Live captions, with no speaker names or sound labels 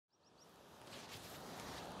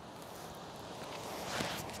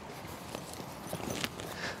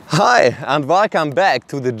Hi and welcome back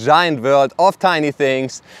to the giant world of tiny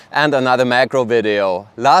things and another macro video.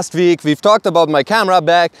 Last week we've talked about my camera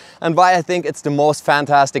bag and why I think it's the most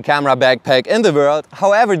fantastic camera backpack in the world.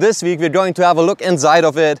 However, this week we're going to have a look inside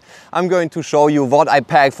of it. I'm going to show you what I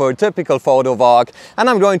pack for a typical photo walk and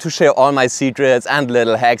I'm going to share all my secrets and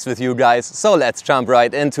little hacks with you guys. So let's jump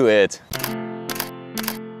right into it.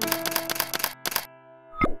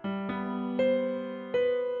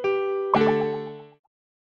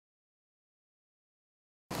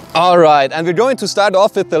 Alright, and we're going to start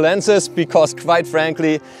off with the lenses because quite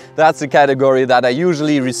frankly that's the category that I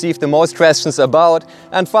usually receive the most questions about.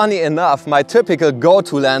 And funny enough, my typical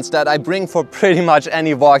go-to lens that I bring for pretty much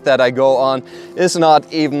any walk that I go on is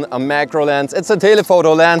not even a macro lens, it's a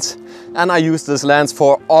telephoto lens. And I use this lens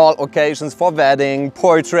for all occasions, for wedding,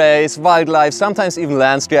 portraits, wildlife, sometimes even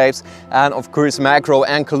landscapes, and of course macro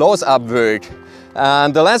and close-up work.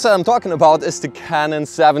 And the lens that I'm talking about is the Canon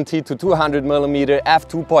 70 to 200mm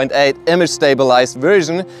f2.8 image stabilized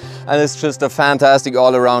version, and it's just a fantastic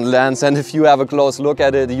all-around lens. And if you have a close look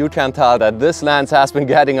at it, you can tell that this lens has been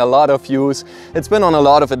getting a lot of use. It's been on a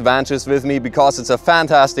lot of adventures with me because it's a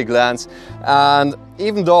fantastic lens, and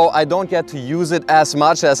even though I don't get to use it as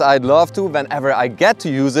much as I'd love to, whenever I get to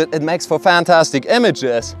use it, it makes for fantastic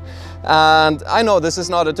images. And I know this is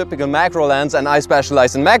not a typical macro lens and I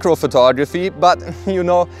specialize in macro photography, but you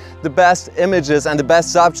know, the best images and the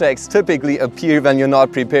best subjects typically appear when you're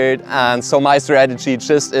not prepared. And so my strategy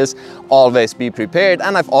just is always be prepared,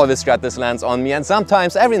 and I've always got this lens on me, and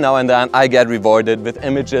sometimes every now and then I get rewarded with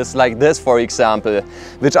images like this, for example,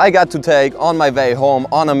 which I got to take on my way home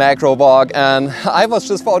on a macro walk. And I was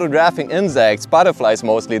just photographing insects, butterflies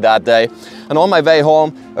mostly that day, and on my way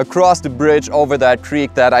home across the bridge over that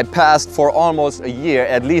creek that I passed for almost a year,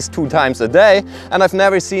 at least 2 times a day, and I've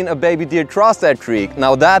never seen a baby deer cross that creek.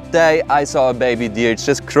 Now that day I saw a baby deer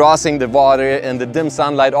just crossing the water in the dim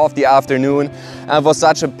sunlight of the afternoon, and it was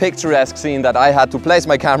such a picturesque scene that I had to place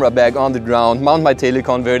my camera bag on the ground, mount my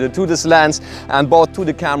Tele-Converter to this lens and both to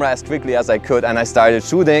the camera as quickly as I could, and I started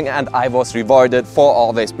shooting, and I was rewarded for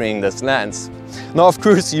always bringing this lens. Now of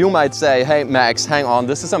course you might say, hey Max, hang on,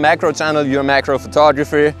 this is a macro channel, you're a macro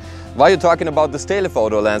photographer. Why are you talking about this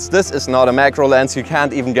telephoto lens? This is not a macro lens, you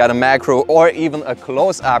can't even get a macro or even a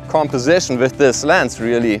close-up composition with this lens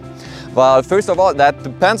really. Well, first of all, that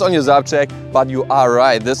depends on your subject, but you are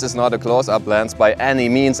right, this is not a close-up lens by any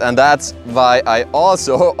means, and that's why I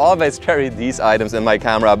also always carry these items in my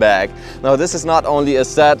camera bag. Now this is not only a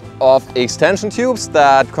set of extension tubes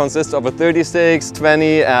that consist of a 36,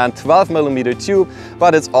 20 and 12mm tube,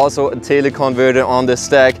 but it's also a Tele-Converter on the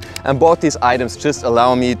stack, and both these items just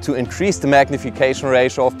allow me to increase the magnification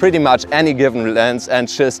ratio of pretty much any given lens and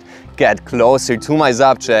just get closer to my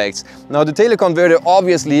subjects. Now the Tele-Converter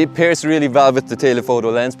obviously pairs really well with the telephoto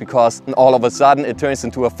lens because all of a sudden it turns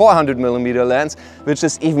into a 400mm lens, which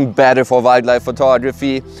is even better for wildlife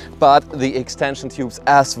photography. But the extension tubes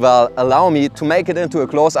as well allow me to make it into a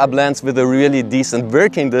close-up lens with a really decent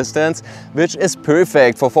working distance, which is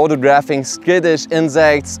perfect for photographing skittish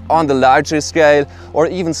insects on the larger scale, or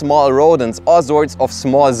even small rodents, all sorts of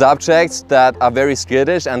small subjects that are very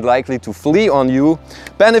skittish and likely to flee on you,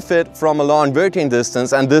 benefit from a long working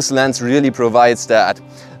distance, and this lens really provides that.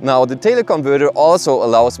 Now the Tele-Converter also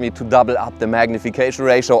allows me to double up the magnification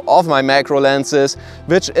ratio of my macro lenses,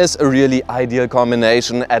 which is a really ideal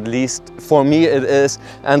combination, at least for me it is,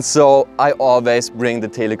 and so I always bring the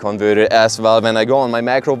Tele-Converter as well when I go on my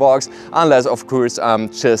macro walks, unless of course I'm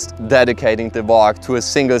just dedicating the walk to a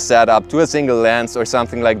single setup, to a single lens or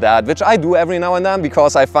something like that, which I do every now and then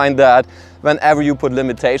because I find that whenever you put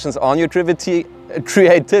limitations on your creativity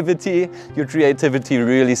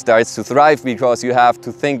really starts to thrive because you have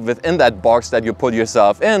to think within that box that you put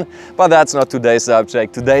yourself in. But that's not today's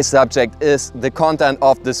subject. Today's subject is the content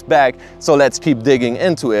of this bag, so let's keep digging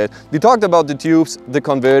into it. We talked about the tubes, the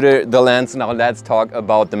converter, the lens. Now let's talk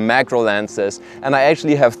about the macro lenses. And I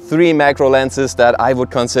actually have 3 macro lenses that I would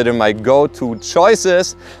consider my go-to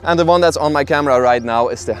choices, and the one that's on my camera right now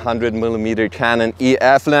is the 100mm Canon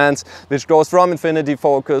EF lens, which goes from infinity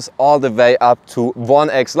focus all the way up to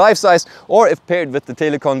 1x life size, or if paired with the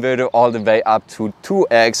Tele-Converter all the way up to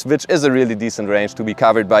 2x, which is a really decent range to be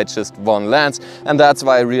covered by just one lens. And that's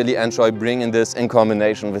why I really enjoy bringing this in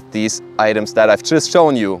combination with these items that I've just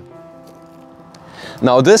shown you.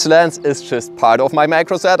 Now this lens is just part of my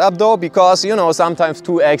macro setup though, because you know, sometimes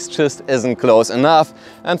 2x just isn't close enough,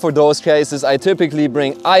 and for those cases I typically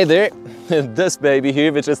bring either this baby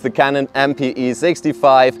here, which is the Canon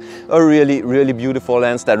MPE65, a really beautiful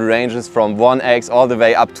lens that ranges from 1x all the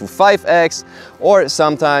way up to 5x, or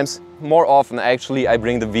sometimes more often actually I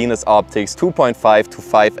bring the Venus Optics 2.5 to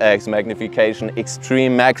 5x magnification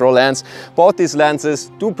extreme macro lens. Both these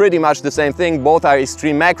lenses do pretty much the same thing, both are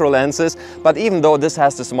extreme macro lenses, but even though this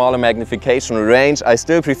has the smaller magnification range, I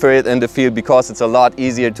still prefer it in the field because it's a lot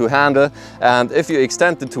easier to handle. And if you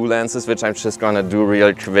extend the two lenses, which I'm just gonna do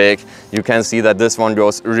real quick, you can see that this one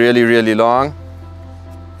goes really long.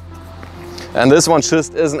 And this one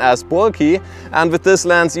just isn't as bulky. And with this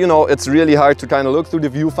lens, you know, it's really hard to kind of look through the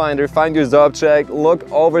viewfinder, find your subject, look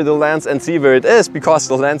over the lens and see where it is, because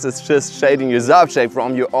the lens is just shading your subject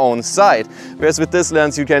from your own side. Whereas with this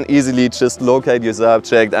lens, you can easily just locate your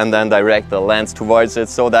subject and then direct the lens towards it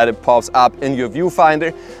so that it pops up in your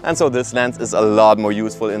viewfinder. And so this lens is a lot more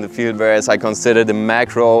useful in the field, whereas I consider the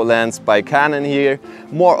macro lens by Canon here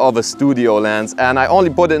more of a studio lens. And I only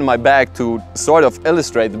put it in my bag to sort of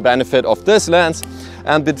illustrate the benefit of this lens.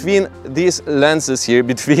 And between these lenses here,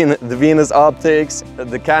 between the Venus Optics,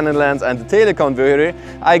 the Canon lens and the Tele-Converter,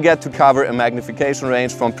 I get to cover a magnification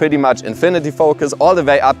range from pretty much infinity focus all the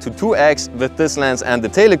way up to 2x with this lens and the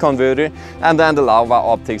Tele-Converter. And then the Laowa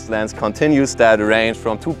Optics lens continues that range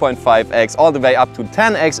from 2.5x all the way up to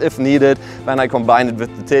 10x if needed when I combine it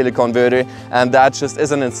with the Tele-Converter. And that just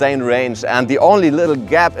is an insane range. And the only little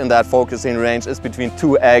gap in that focusing range is between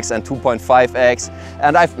 2x and 2.5x.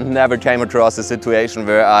 And I've never came across a situation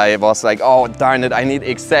where I was like, oh darn it, I need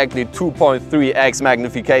exactly 2.3x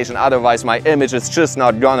magnification, otherwise my image is just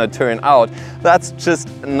not gonna turn out. That's just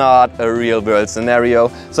not a real world scenario.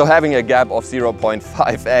 So having a gap of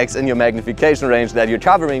 0.5x in your magnification range that you're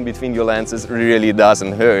covering between your lenses really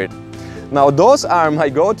doesn't hurt. Now those are my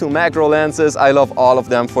go-to macro lenses. I love all of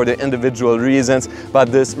them for their individual reasons, but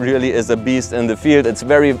this really is a beast in the field. It's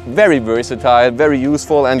very versatile, very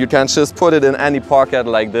useful, and you can just put it in any pocket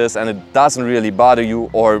like this and it doesn't really bother you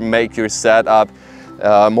or make your setup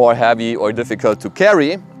more heavy or difficult to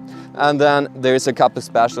carry. And then there's a couple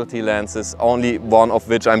specialty lenses, only one of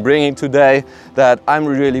which I'm bringing today, that I'm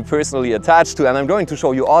really personally attached to, and I'm going to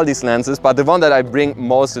show you all these lenses, but the one that I bring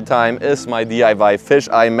most of the time is my DIY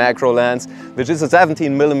fisheye macro lens, which is a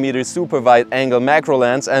 17mm super wide angle macro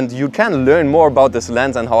lens. And you can learn more about this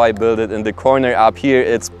lens and how I build it in the corner up here.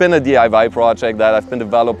 It's been a DIY project that I've been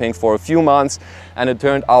developing for a few months, and it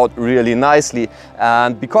turned out really nicely.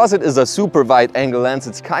 And because it is a super wide angle lens,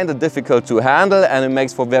 it's kind of difficult to handle and it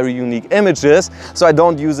makes for very unique images. So I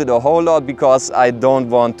don't use it a whole lot because I don't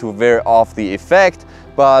want to wear off the effect.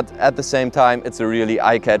 But at the same time, it's a really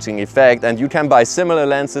eye-catching effect. And you can buy similar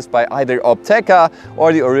lenses by either Opteka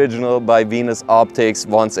or the original by Venus Optics.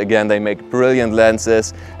 Once again, they make brilliant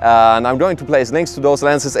lenses. And I'm going to place links to those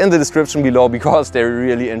lenses in the description below because they're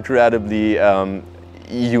really incredibly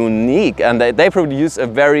unique, and they produce a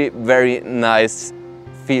very nice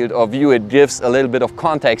field of view. It gives a little bit of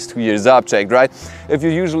context to your subject, right? If you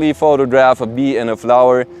usually photograph a bee in a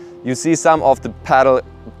flower, you see some of the petal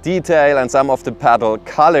detail and some of the petal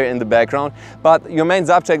color in the background, but your main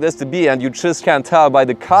subject is the bee and you just can't tell by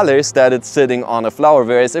the colors that it's sitting on a flower.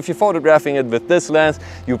 Whereas if you're photographing it with this lens,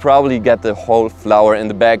 you probably get the whole flower in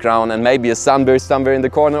the background and maybe a sunburst somewhere in the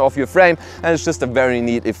corner of your frame, and it's just a very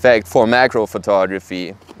neat effect for macro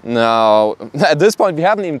photography. Now, at this point we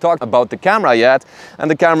haven't even talked about the camera yet, and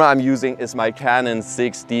the camera I'm using is my Canon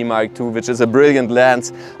 6D Mark II, which is a brilliant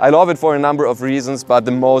lens. I love it for a number of reasons, but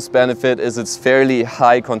the most benefit is its fairly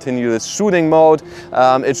high continuous shooting mode.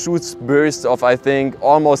 It shoots bursts of, I think,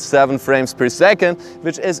 almost 7 frames per second,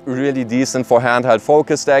 which is really decent for handheld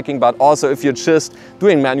focus stacking, but also if you're just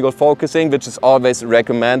doing manual focusing, which is always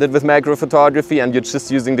recommended with macro photography, and you're just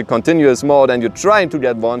using the continuous mode and you're trying to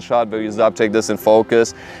get one shot where your subject is in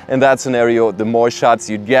focus. In that scenario, the more shots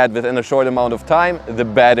you get within a short amount of time, the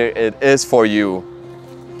better it is for you.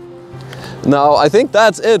 Now, I think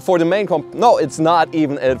that's it for the main no, it's not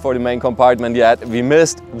even it for the main compartment yet. We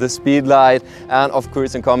missed the speed light, and of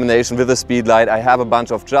course in combination with the speed light I have a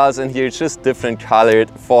bunch of gels in here, just different colored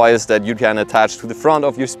foils that you can attach to the front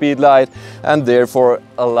of your speed light and therefore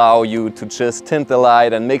allow you to just tint the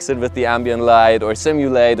light and mix it with the ambient light or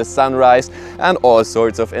simulate a sunrise and all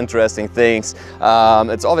sorts of interesting things.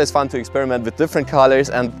 It's always fun to experiment with different colors,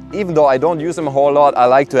 and even though I don't use them a whole lot, I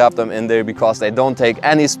like to have them in there because they don't take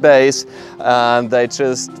any space. And they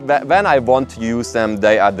just, when I want to use them,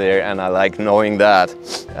 they are there, and I like knowing that.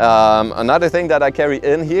 Another thing that I carry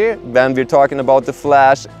in here when we're talking about the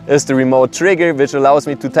flash is the remote trigger, which allows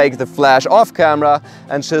me to take the flash off camera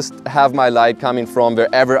and just have my light coming from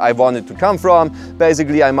wherever I want it to come from.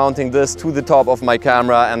 Basically, I'm mounting this to the top of my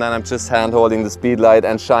camera and then I'm just hand holding the speed light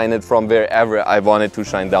and shine it from wherever I want it to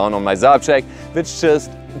shine down on my subject, which just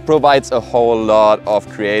provides a whole lot of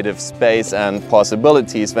creative space and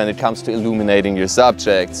possibilities when it comes to illuminating your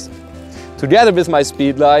subjects. Together with my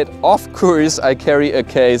speed light, of course, I carry a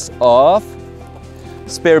case of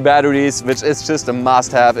spare batteries, which is just a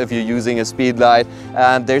must-have if you're using a speed light.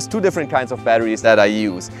 And there's two different kinds of batteries that I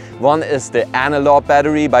use. One is the analog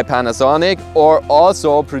battery by Panasonic, or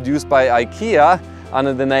also produced by IKEA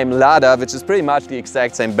under the name Laowa, which is pretty much the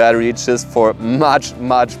exact same battery, just for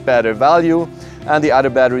much better value. And the other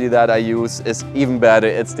battery that I use is even better.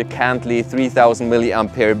 It's the Kentli 3000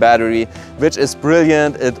 milliampere battery, which is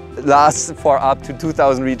brilliant. It lasts for up to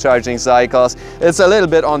 2000 recharging cycles. It's a little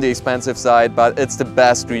bit on the expensive side, but it's the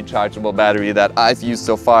best rechargeable battery that I've used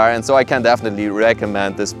so far. And so I can definitely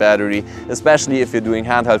recommend this battery, especially if you're doing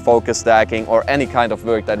handheld focus stacking or any kind of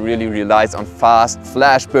work that really relies on fast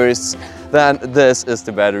flash bursts. Then this is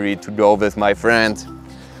the battery to go with, my friend.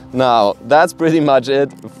 Now, that's pretty much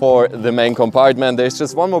it for the main compartment. There's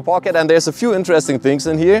just one more pocket and there's a few interesting things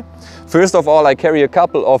in here. First of all, I carry a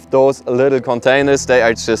couple of those little containers. They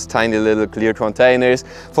are just tiny little clear containers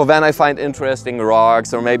for when I find interesting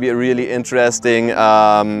rocks, or maybe a really interesting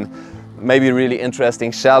shell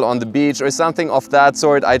on the beach or something of that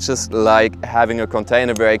sort. I just like having a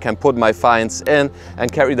container where I can put my finds in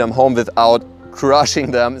and carry them home without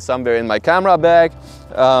crushing them somewhere in my camera bag.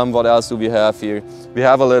 What else do we have here? We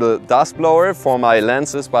have a little dust blower for my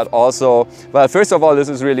lenses, but also, well, first of all, this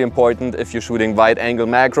is really important if you're shooting wide angle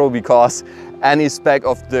macro, because any speck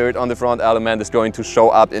of dirt on the front element is going to show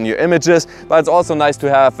up in your images. But it's also nice to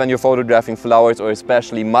have when you're photographing flowers or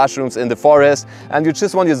especially mushrooms in the forest and you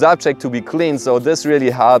just want your subject to be clean. So this really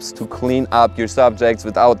helps to clean up your subjects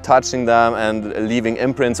without touching them and leaving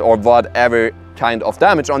imprints or whatever kind of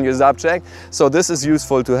damage on your subject. So this is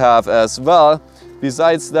useful to have as well.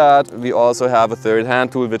 Besides that, we also have a third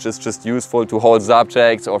hand tool, which is just useful to hold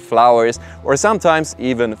subjects or flowers or sometimes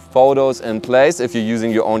even photos in place if you're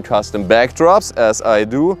using your own custom backdrops, as I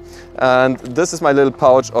do. And this is my little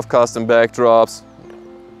pouch of custom backdrops.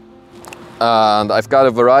 And I've got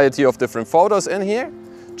a variety of different photos in here,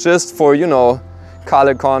 just for, you know,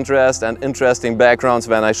 color contrast and interesting backgrounds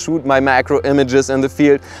when I shoot my macro images in the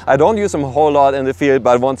field. I don't use them a whole lot in the field,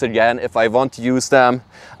 but once again, if I want to use them,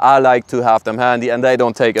 I like to have them handy and they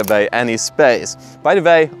don't take away any space. By the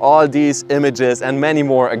way, all these images and many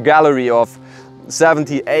more, a gallery of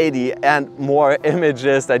 70, 80 and more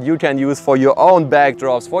images that you can use for your own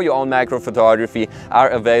backdrops, for your own macro photography, are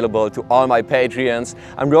available to all my Patreons.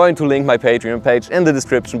 I'm going to link my Patreon page in the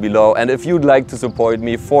description below, and if you'd like to support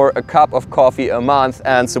me for a cup of coffee a month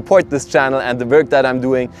and support this channel and the work that I'm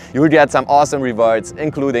doing, you'll get some awesome rewards,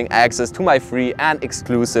 including access to my free and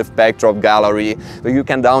exclusive backdrop gallery, where you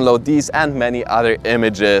can download these and many other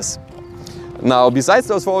images. Now, besides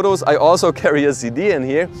those photos, I also carry a CD in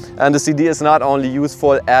here, and the CD is not only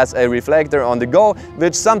useful as a reflector on the go,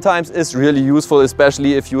 which sometimes is really useful,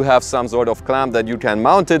 especially if you have some sort of clamp that you can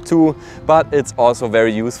mount it to, but it's also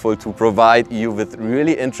very useful to provide you with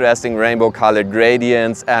really interesting rainbow colored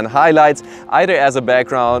gradients and highlights, either as a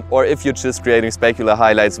background or if you're just creating specular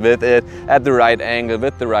highlights with it at the right angle,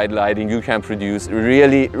 with the right lighting, you can produce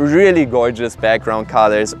really gorgeous background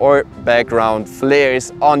colors or background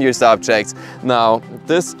flares on your subjects. Now,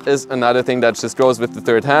 this is another thing that just goes with the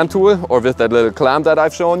third hand tool or with that little clamp that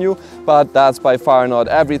I've shown you, but that's by far not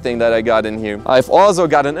everything that I got in here. I've also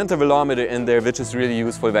got an intervalometer in there, which is really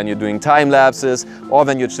useful when you're doing time lapses or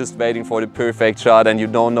when you're just waiting for the perfect shot and you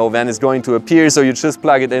don't know when it's going to appear, so you just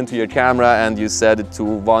plug it into your camera and you set it to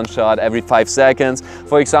one shot every 5 seconds.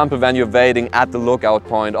 For example, when you're waiting at the lookout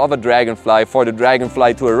point of a dragonfly for the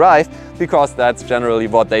dragonfly to arrive, because that's generally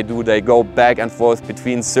what they do. They go back and forth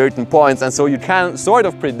between certain points, and so you can sort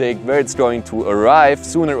of predict where it's going to arrive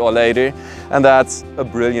sooner or later. And that's a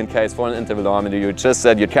brilliant case for an intervalometer. You just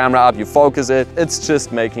set your camera up, you focus it. It's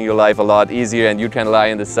just making your life a lot easier, and you can lie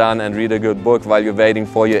in the sun and read a good book while you're waiting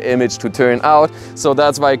for your image to turn out. So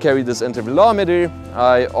that's why I carry this intervalometer.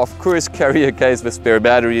 I of course carry a case with spare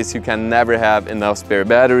batteries. You can never have enough spare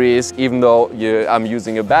batteries. Even though I'm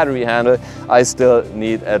using a battery handle, I still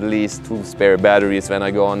need at least 2 spare batteries when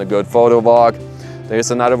I go on a good photo walk.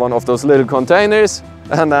 There's another one of those little containers,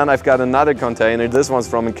 and then I've got another container. This one's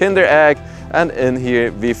from a Kinder Egg, and in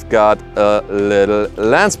here we've got a little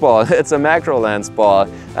lens ball. It's a macro lens ball,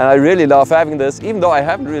 and I really love having this, even though I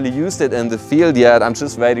haven't really used it in the field yet. I'm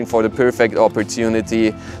just waiting for the perfect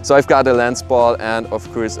opportunity. So I've got a lens ball and of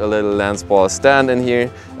course a little lens ball stand in here,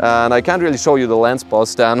 And I can't really show you the lens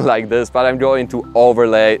post stand like this, but I'm going to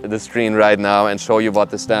overlay the screen right now and show you what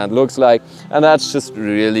the stand looks like. And that's just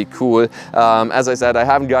really cool. As I said, I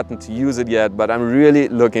haven't gotten to use it yet, but I'm really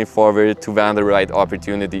looking forward to when the right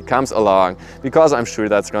opportunity comes along, because I'm sure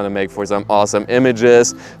that's going to make for some awesome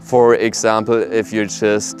images. For example, if you're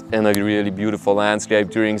just in a really beautiful landscape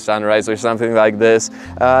during sunrise or something like this.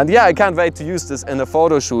 And yeah, I can't wait to use this in a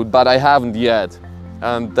photo shoot, but I haven't yet.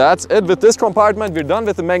 And that's it with this compartment. We're done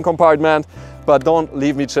with the main compartment, but don't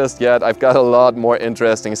leave me just yet. I've got a lot more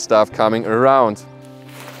interesting stuff coming around.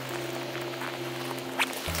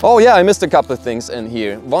 Oh yeah, I missed a couple of things in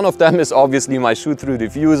here. One of them is obviously my shoot-through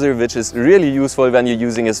diffuser, which is really useful when you're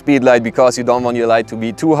using a speed light because you don't want your light to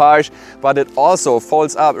be too harsh, but it also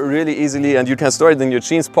folds up really easily and you can store it in your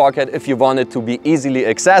jeans pocket if you want it to be easily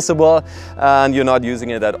accessible and you're not using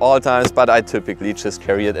it at all times, but I typically just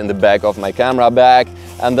carry it in the back of my camera bag.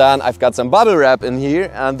 And then I've got some bubble wrap in here,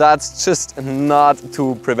 and that's just not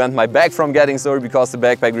to prevent my bag from getting sore because the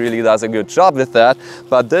backpack really does a good job with that,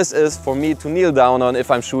 but this is for me to kneel down on if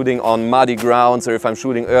I'm shooting on muddy grounds or if I'm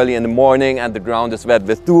shooting early in the morning and the ground is wet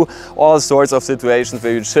with dew. All sorts of situations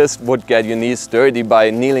where you just would get your knees dirty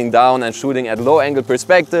by kneeling down and shooting at low angle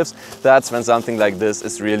perspectives. That's when something like this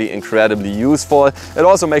is really incredibly useful. It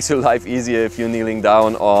also makes your life easier if you're kneeling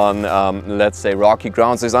down on let's say rocky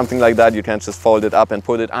grounds or something like that. You can just fold it up and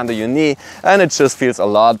put it under your knee, and it just feels a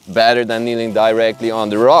lot better than kneeling directly on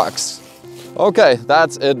the rocks. Okay,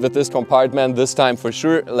 that's it with this compartment this time for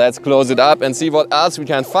sure. Let's close it up and see what else we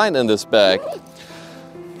can find in this bag.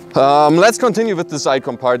 Let's continue with the side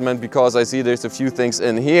compartment because I see there's a few things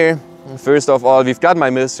in here. First of all, we've got my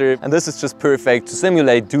mister, and this is just perfect to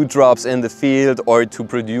simulate dewdrops in the field or to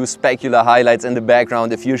produce specular highlights in the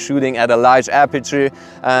background if you're shooting at a large aperture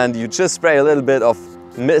and you just spray a little bit of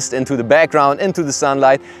mist into the background, into the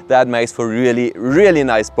sunlight. That makes for really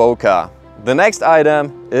nice bokeh. The next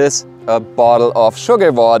item is a bottle of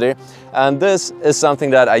sugar water, and this is something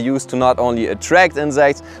that I use to not only attract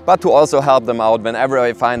insects but to also help them out whenever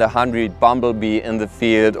I find a hungry bumblebee in the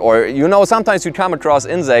field, or you know, sometimes you come across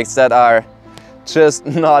insects that are just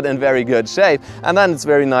not in very good shape, and then it's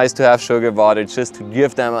very nice to have sugar water just to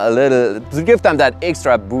give them that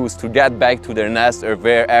extra boost to get back to their nest or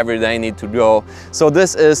wherever they need to go. So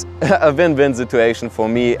this is a win-win situation for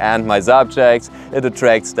me and my subjects. It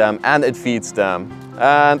attracts them and it feeds them.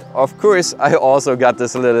 And of course, I also got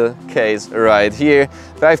this little case right here.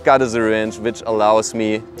 I've got a syringe which allows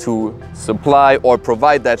me to supply or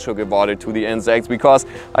provide that sugar water to the insects because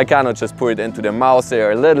I cannot just pour it into their mouth. They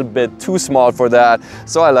are a little bit too small for that.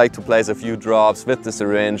 So I like to place a few drops with the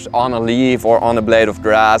syringe on a leaf or on a blade of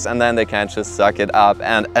grass, and then they can just suck it up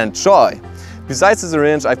and enjoy. Besides the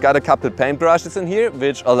syringe, I've got a couple paintbrushes in here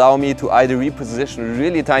which allow me to either reposition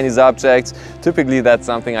really tiny subjects, typically that's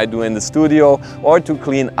something I do in the studio, or to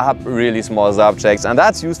clean up really small subjects, and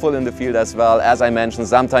that's useful in the field as well. As I mentioned,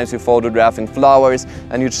 sometimes you're photographing flowers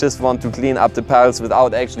and you just want to clean up the petals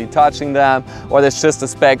without actually touching them, or there's just a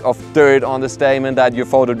speck of dirt on the stamen that you're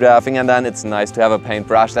photographing, and then it's nice to have a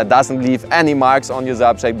paintbrush that doesn't leave any marks on your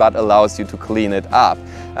subject but allows you to clean it up.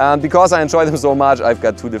 And because I enjoy them so much, I've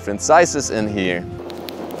got two different sizes in here.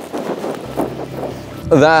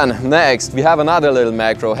 Then next we have another little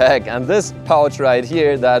macro hack, and this pouch right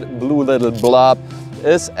here, that blue little blob,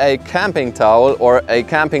 is a camping towel or a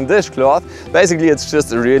camping dishcloth. Basically it's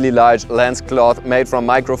just a really large lens cloth made from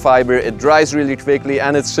microfiber. It dries really quickly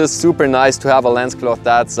and it's just super nice to have a lens cloth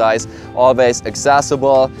that size always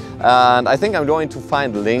accessible. And I think I'm going to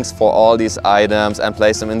find links for all these items and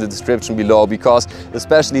place them in the description below, because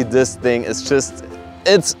especially this thing is just,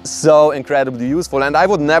 it's so incredibly useful, and I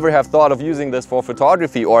would never have thought of using this for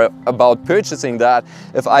photography or about purchasing that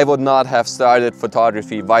if I would not have started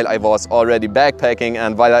photography while I was already backpacking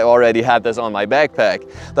and while I already had this on my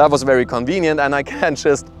backpack. That was very convenient, and I can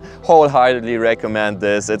just wholeheartedly recommend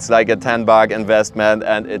this. It's like a $10 investment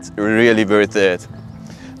and it's really worth it.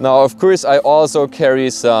 Now, of course, I also carry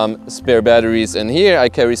some spare batteries in here. I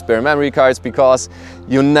carry spare memory cards because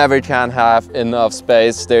you never can have enough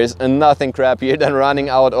space. There's nothing crappier than running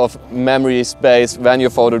out of memory space when you're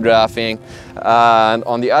photographing. And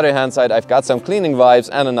on the other hand side, I've got some cleaning wipes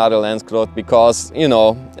and another lens cloth because, you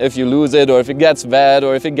know, if you lose it or if it gets wet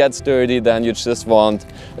or if it gets dirty, then you just want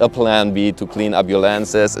a plan B to clean up your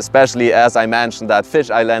lenses. Especially as I mentioned, that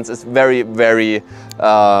fisheye lens is very,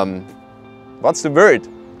 what's the word?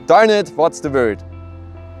 Darn it, what's the word?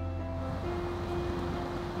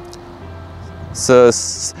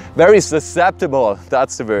 very susceptible,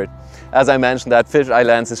 that's the word. As I mentioned, that fisheye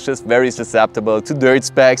lens is just very susceptible to dirt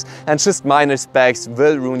specks, and just minor specks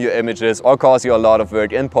will ruin your images or cause you a lot of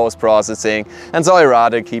work in post-processing, and so I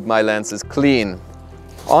rather keep my lenses clean.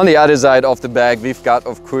 On the other side of the bag, we've got,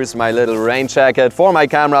 of course, my little rain jacket for my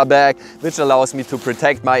camera bag, which allows me to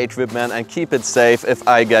protect my equipment and keep it safe if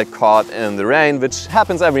I get caught in the rain, which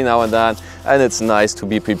happens every now and then, and it's nice to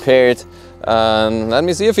be prepared. Let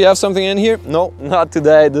me see if we have something in here. No, not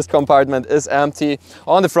today. This compartment is empty.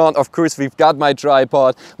 On the front, of course, we've got my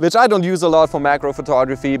tripod, which I don't use a lot for macro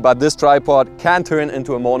photography, but this tripod can turn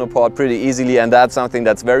into a monopod pretty easily, and that's something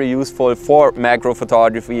that's very useful for macro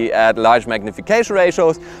photography at large magnification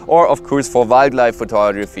ratios, or of course for wildlife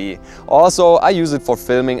photography. Also, I use it for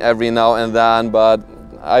filming every now and then, but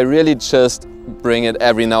I really just bring it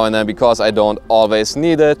every now and then because I don't always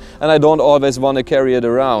need it and I don't always want to carry it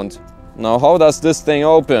around. Now, how does this thing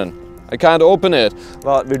open? I can't open it.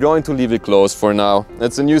 Well, we're going to leave it closed for now.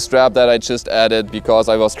 It's a new strap that I just added because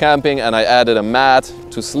I was camping and I added a mat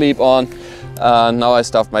to sleep on. Now I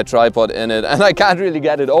stuffed my tripod in it and I can't really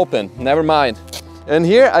get it open. Never mind. And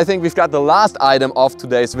here I think we've got the last item of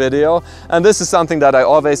today's video, and this is something that I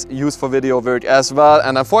always use for video work as well,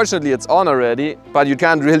 and unfortunately it's on already, but you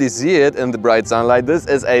can't really see it in the bright sunlight. This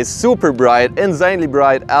is a super bright, insanely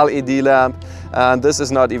bright LED lamp, and this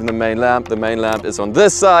is not even the main lamp. The main lamp is on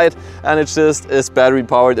this side, and it just is battery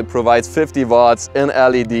powered. It provides 50 watts in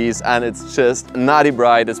LEDs, and it's just nutty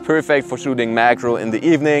bright. It's perfect for shooting macro in the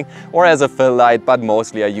evening or as a fill light, but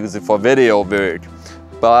mostly I use it for video work.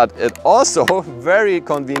 But it also very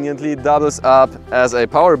conveniently doubles up as a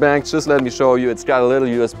power bank. Just let me show you. It's got a little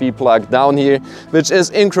USB plug down here, which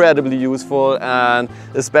is incredibly useful, and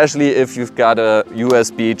especially if you've got a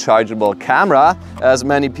USB chargeable camera, as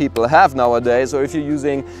many people have nowadays, or if you're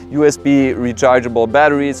using USB rechargeable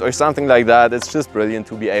batteries or something like that, it's just brilliant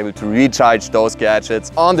to be able to recharge those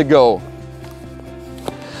gadgets on the go.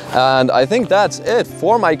 And I think that's it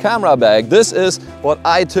for my camera bag. This is what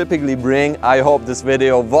I typically bring. I hope this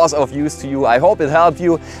video was of use to you. I hope it helped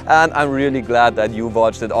you, and I'm really glad that you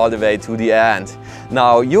watched it all the way to the end.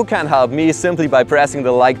 Now, you can help me simply by pressing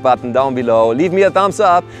the like button down below. Leave me a thumbs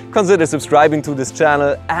up, consider subscribing to this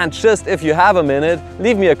channel, and just if you have a minute,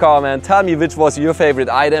 leave me a comment. Tell me which was your favorite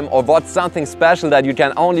item or what's something special that you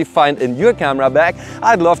can only find in your camera bag.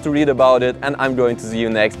 I'd love to read about it, and I'm going to see you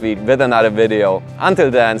next week with another video.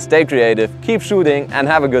 Until then, stay creative, keep shooting, and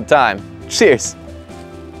have a good time. Cheers!